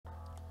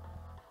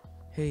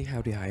Hey,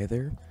 howdy, hi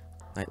there.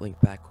 Nightlink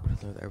back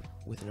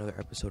with another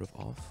episode of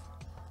Off.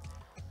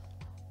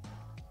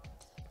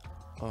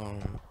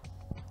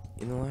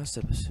 In the last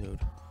episode,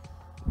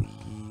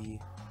 we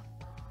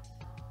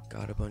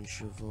got a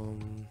bunch of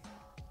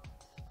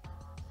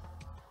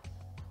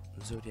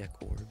zodiac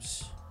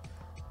orbs,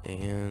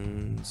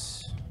 and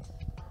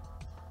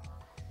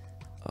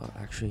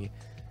actually,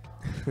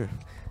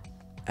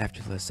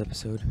 after the last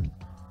episode,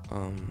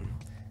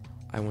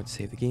 I went to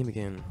save the game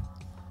again,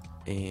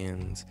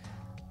 and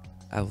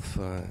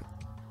Alpha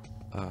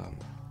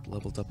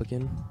leveled up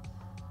again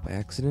by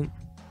accident,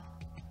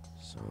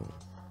 so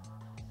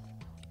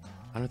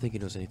I don't think he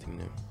knows anything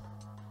new.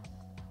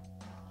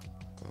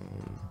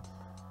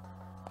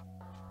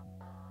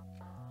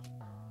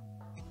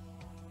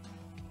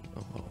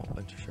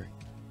 Enter, sorry.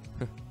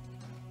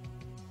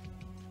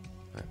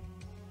 Alright.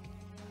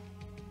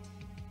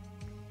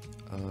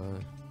 I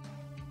don't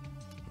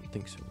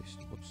think so, at least.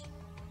 Whoops.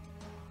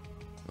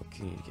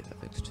 Okay, need to get that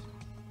fixed.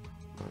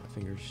 My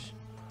fingers.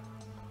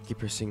 Keep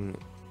pressing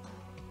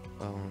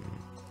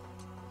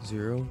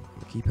 0 on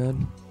the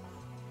keypad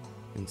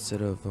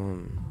instead of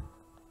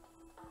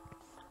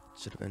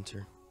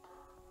enter.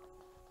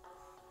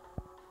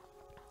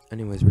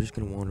 Anyways, we're just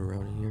gonna wander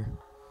around in here,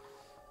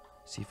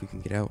 see if we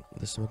can get out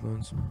with the smoke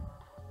bones.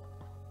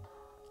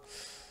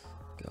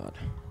 God.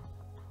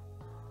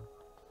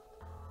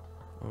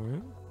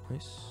 Alright,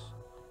 nice.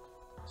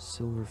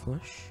 Silver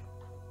flesh.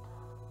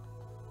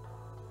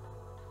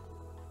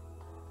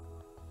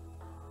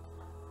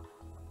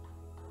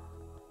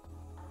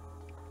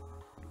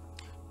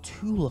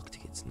 Two luck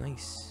tickets,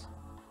 nice.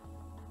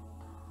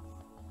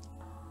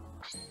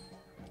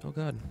 Oh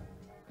god.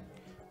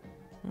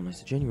 Oh,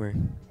 nice, January.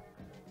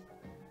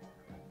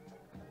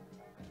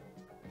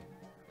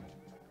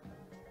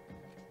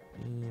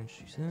 And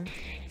she's that.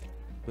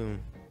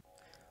 Boom.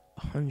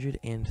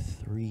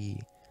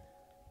 103.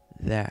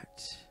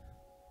 That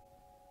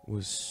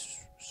was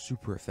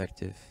super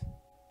effective.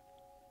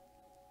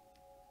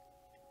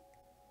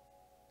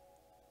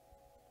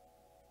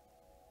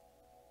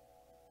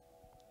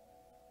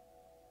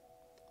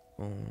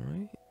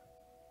 Alright.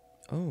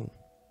 Oh.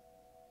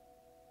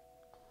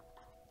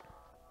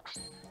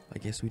 I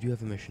guess we do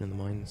have a mission in the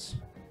mines.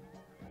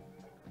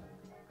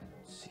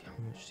 Let's see how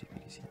much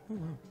CPD's here. Oh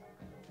wow.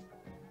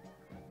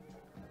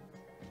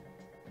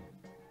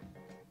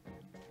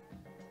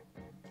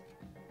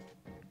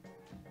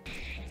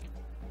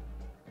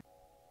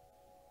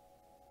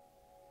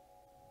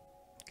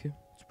 Okay,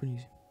 it's pretty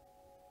easy.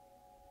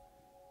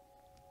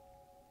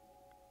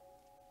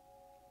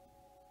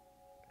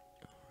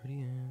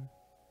 Already in.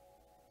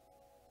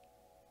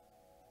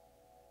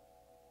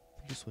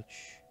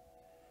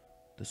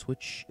 The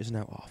switch is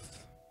now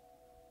off.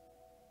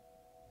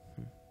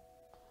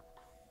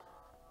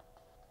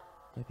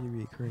 Might be a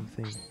recurring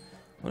thing.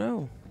 Oh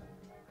no!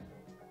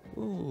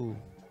 Whoa!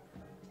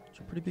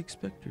 Some pretty big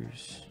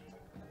specters.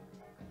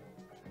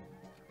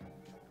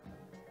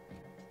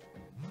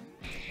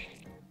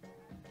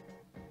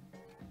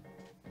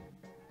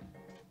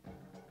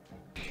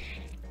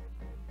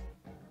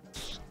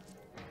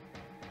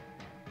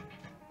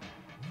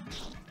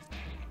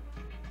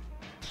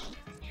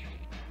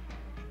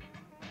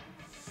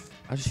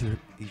 I just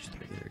use the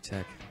regular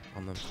attack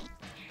on them.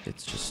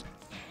 It's just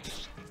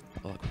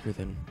a lot quicker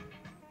than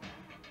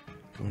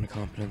going to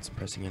competence and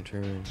pressing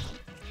enter. And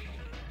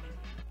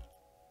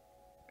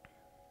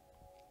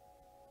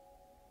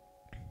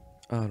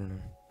I don't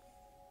know.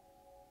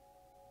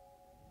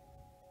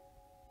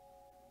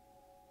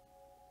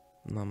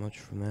 Not much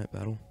from that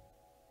battle.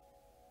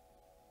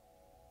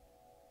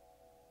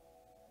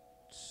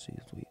 Let's see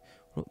this way.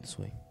 Oh, this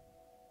way.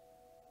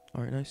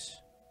 Alright, nice.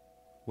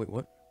 Wait,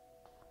 what?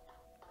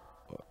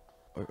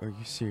 Are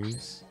you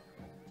serious?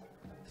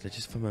 Did I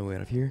just find my way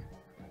out of here?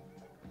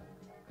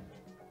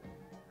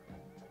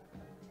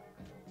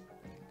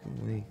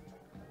 No way.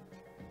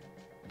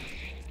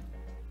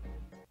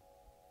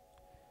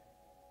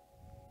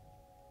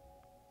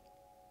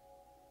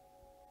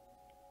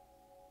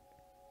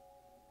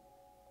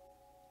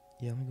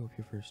 Yeah, I'm gonna go up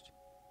here first.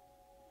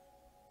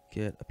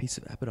 Get a piece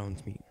of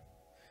Abaddon's meat.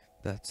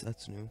 That's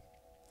new.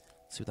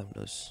 Let's see what that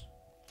one does.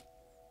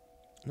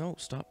 No,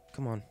 stop.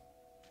 Come on.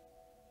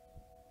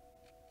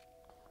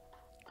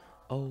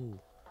 Oh,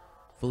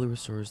 fully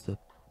restores the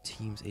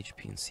team's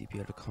HP and CP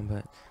out of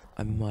combat.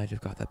 I might have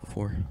got that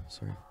before.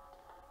 Sorry.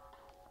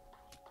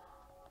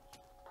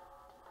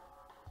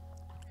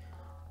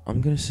 I'm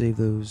gonna save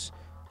those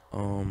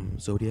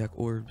zodiac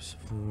orbs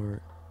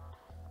for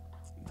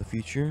the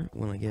future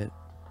when I get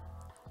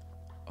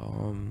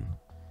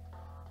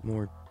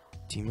more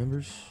team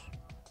members.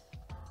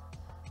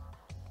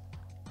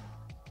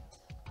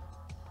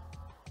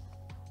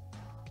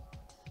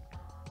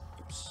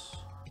 Oops.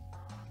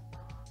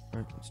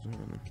 Alright, let's do it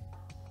then.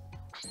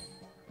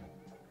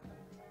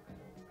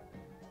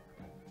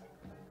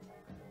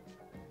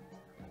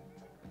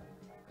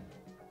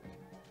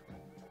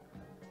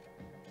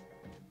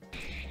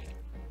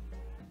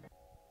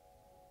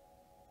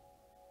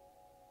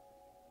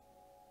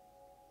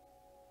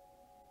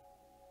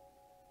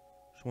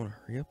 Just want to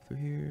hurry up through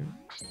here.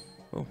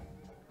 Oh,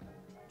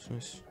 it's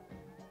nice.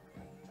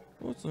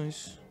 Oh, it's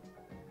nice.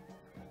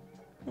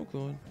 Oh,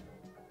 God.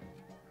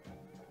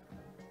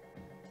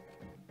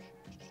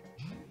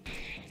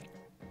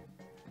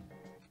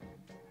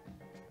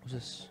 What's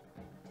this?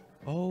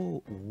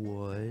 Oh,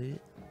 what?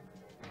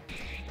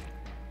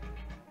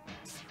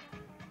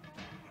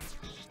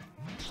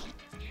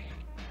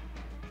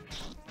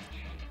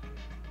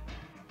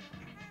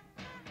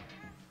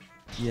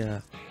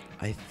 Yeah,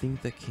 I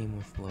think that came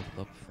with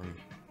level up from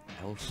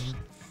Alpha.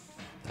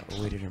 That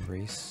awaited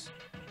embrace.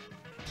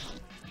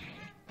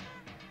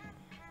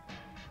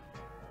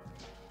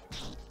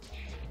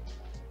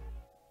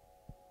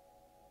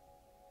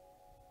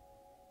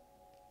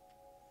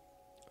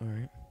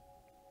 Alright.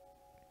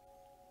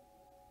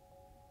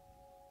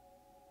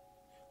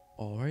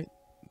 Alright,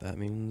 that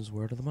means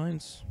we're to the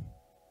mines.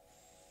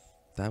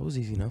 That was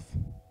easy enough.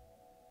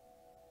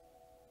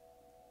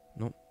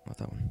 Nope, not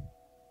that one.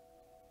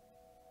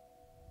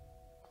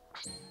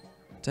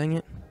 Dang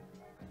it.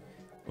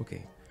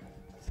 Okay,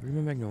 3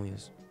 more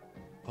magnolias.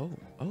 Oh,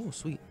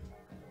 sweet.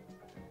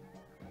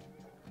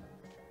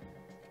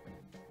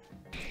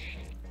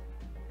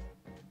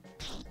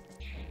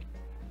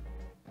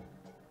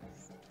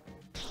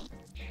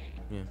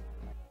 Yeah.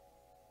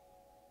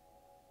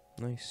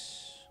 Nice.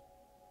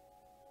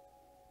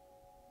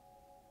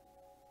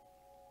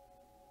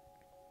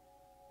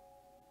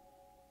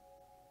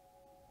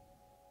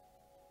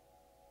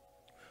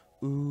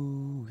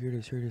 Ooh, here it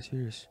is, here it is,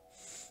 here it is.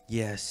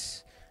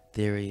 Yes,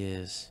 there he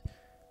is.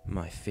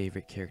 My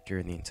favorite character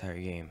in the entire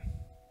game.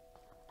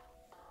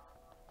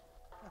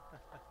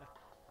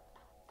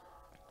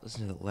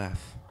 Listen to the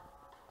laugh.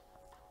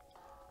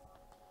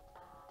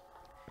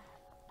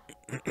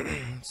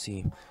 Let's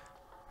see.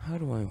 How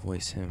do I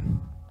voice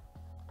him?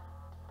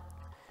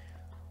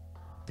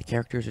 The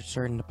characters are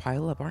starting to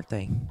pile up, aren't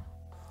they?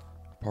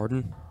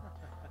 Pardon?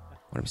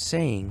 What I'm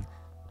saying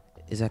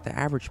is that the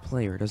average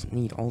player doesn't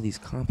need all these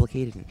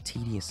complicated and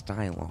tedious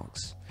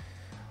dialogues.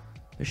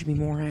 There should be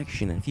more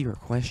action and fewer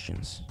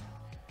questions.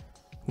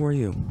 Who are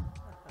you?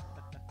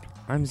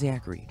 I'm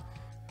Zachary,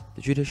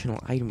 the traditional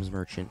items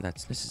merchant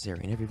that's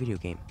necessary in every video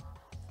game.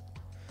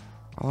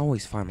 I'll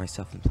always find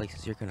myself in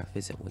places you're gonna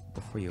visit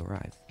before you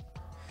arrive.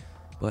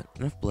 But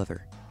enough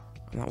blether.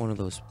 I'm not one of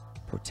those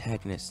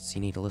protagonists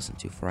you need to listen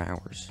to for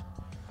hours.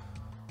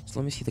 So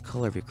let me see the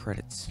color of your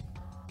credits.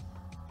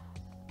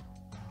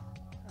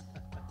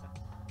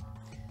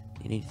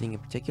 Need anything in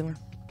particular?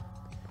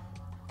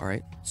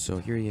 Alright, so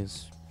here he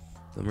is.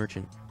 The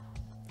merchant.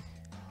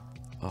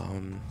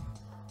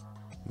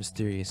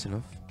 Mysterious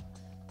enough.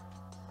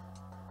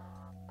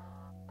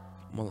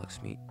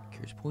 Molluck's meat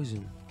cures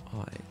poison.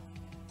 Oh.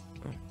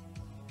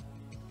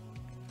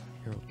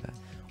 Herald bat.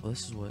 Well,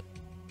 this is what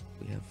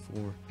we have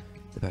for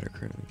the batter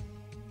currently.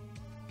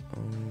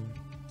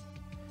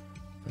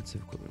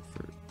 Offensive equipment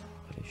for.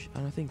 I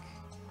don't think.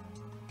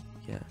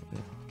 Yeah, we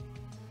have.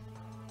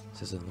 It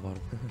says it on the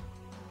bottom.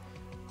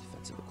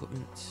 Defensive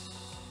equipment.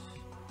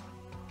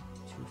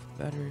 2 for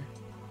the batter.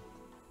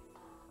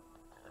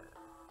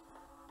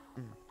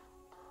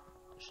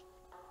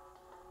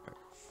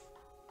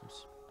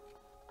 Oops.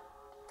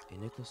 A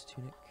necklace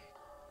tunic.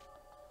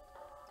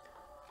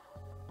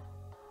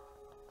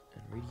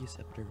 And radius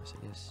epidermis,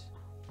 I guess.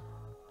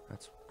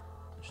 That's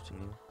interesting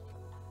name.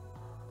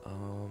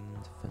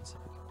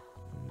 Defensive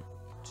equipment.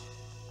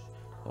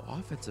 Oh,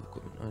 offensive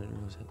equipment. I didn't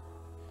realize that.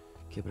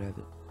 Okay, but I have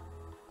it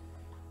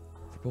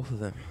for both of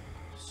them.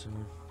 So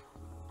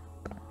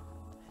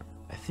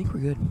I think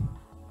we're good.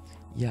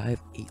 Yeah, I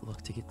have 8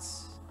 luck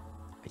tickets.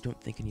 I don't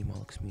think I need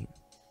Molluck's meat.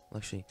 Well,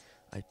 actually,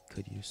 I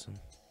could use some.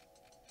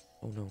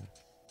 Oh no.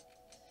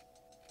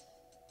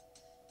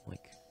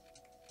 Like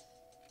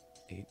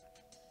 8.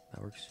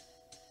 That works.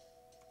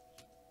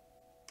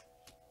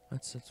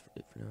 That's it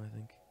for now, I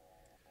think.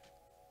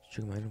 Let's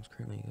check my items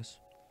currently, I guess.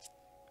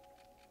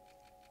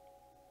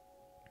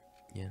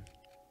 Yeah.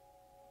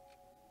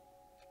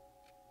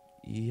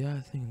 Yeah, I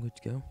think I'm good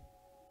to go.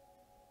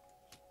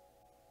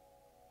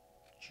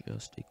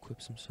 Just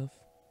equip some stuff.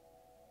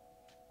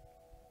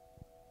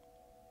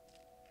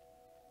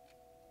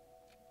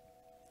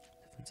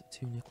 Defensive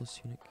 2, necklace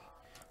tunic.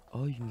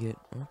 Oh, you can get.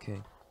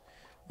 Okay.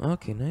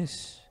 Okay,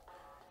 nice.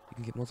 You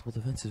can get multiple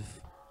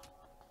defensive.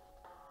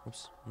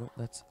 Oops. No,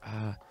 that's.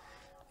 I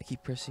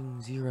keep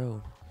pressing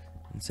 0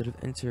 instead of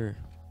enter.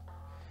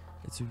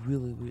 It's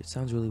really weird. It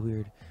sounds really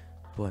weird,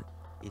 but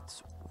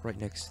it's right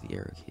next to the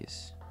arrow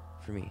keys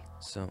for me.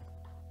 So.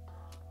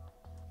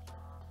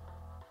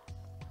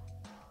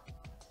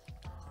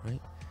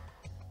 Right.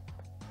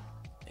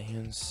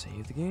 And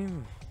save the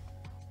game.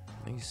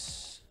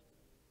 Nice.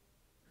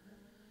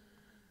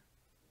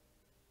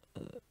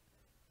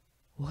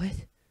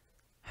 What?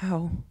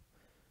 How?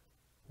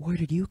 Where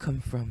did you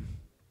come from?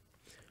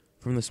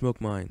 From the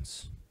smoke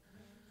mines.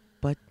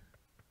 But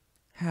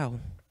how?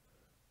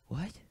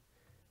 What?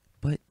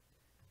 But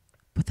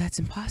that's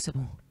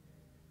impossible.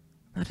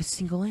 Not a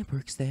single lamp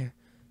works there.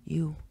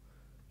 You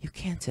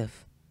can't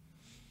have.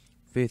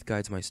 Faith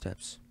guides my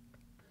steps.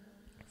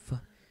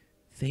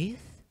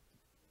 Faith?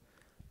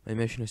 My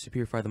mission is to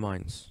purify the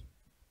mines.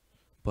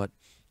 But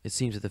it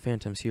seems that the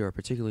phantoms here are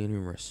particularly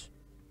numerous.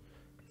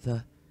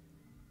 The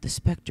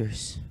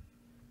specters.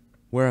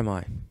 Where am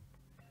I?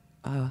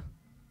 Uh,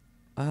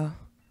 uh,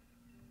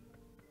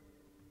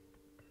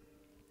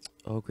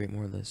 Oh, great,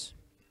 more Liz.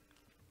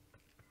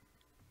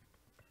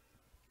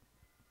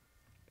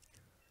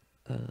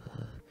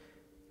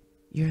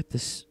 you're at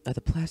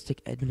the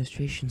plastic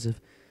administrations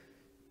of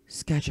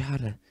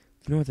Skajahata,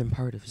 the northern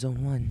part of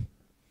Zone 1.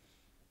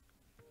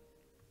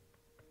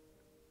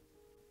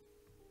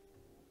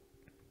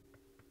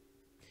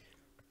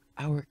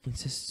 Our work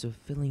consists of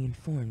filling in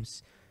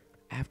forms.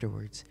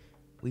 Afterwards,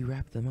 we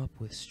wrap them up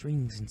with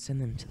strings and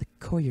send them to the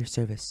courier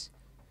service.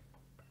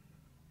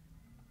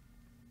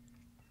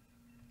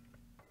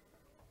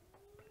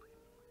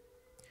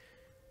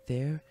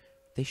 There,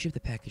 they ship the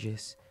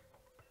packages,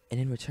 and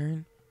in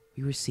return,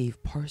 we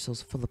receive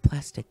parcels full of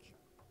plastic.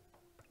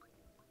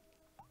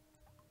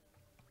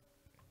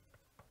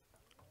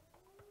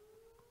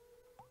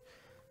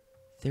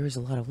 There is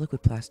a lot of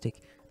liquid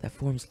plastic that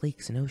forms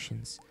lakes and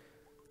oceans.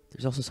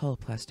 There's also solid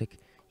plastic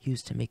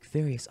used to make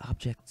various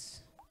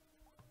objects.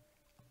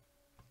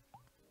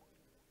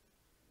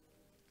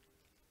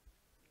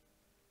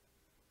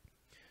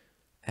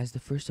 As the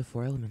first of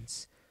 4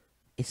 elements,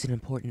 it's an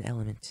important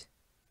element.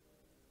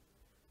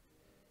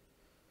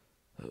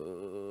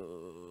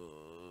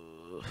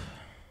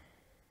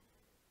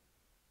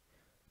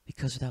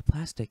 Because without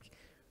plastic,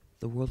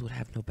 the world would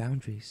have no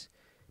boundaries.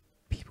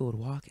 People would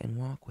walk and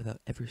walk without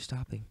ever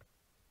stopping.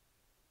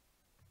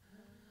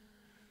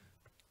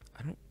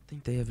 I don't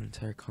think they have an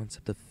entire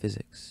concept of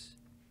physics.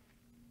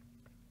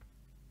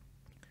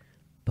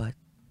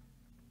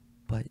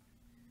 But,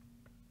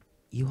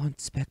 you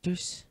hunt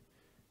specters?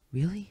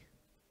 Really?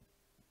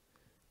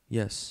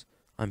 Yes,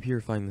 I'm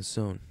purifying the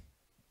zone.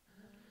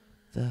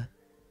 The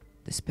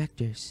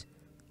specters,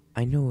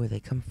 I know where they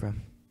come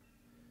from.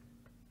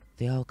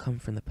 They all come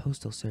from the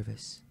postal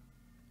service.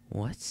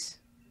 What?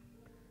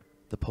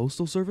 The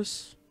postal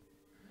service?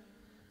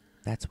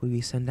 That's where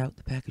we send out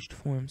the packaged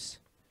forms.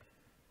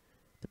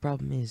 The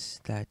problem is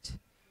that,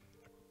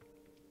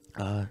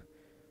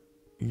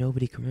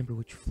 nobody can remember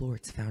which floor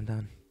it's found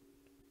on.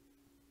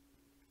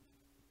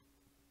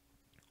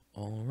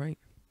 Alright.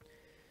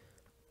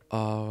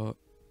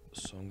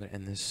 So I'm gonna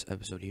end this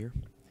episode here.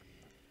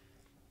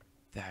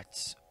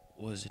 That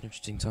was an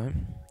interesting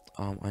time.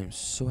 I'm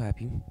so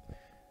happy.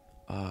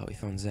 We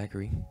found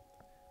Zachary.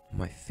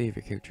 My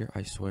favorite character,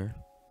 I swear.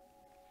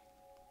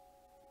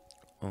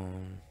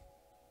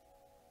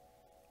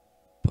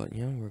 But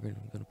yeah, we're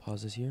gonna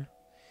pause this here.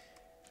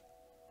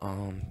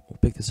 We'll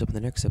pick this up in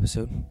the next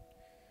episode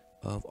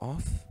of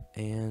Off,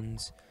 and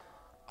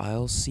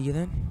I'll see you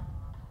then.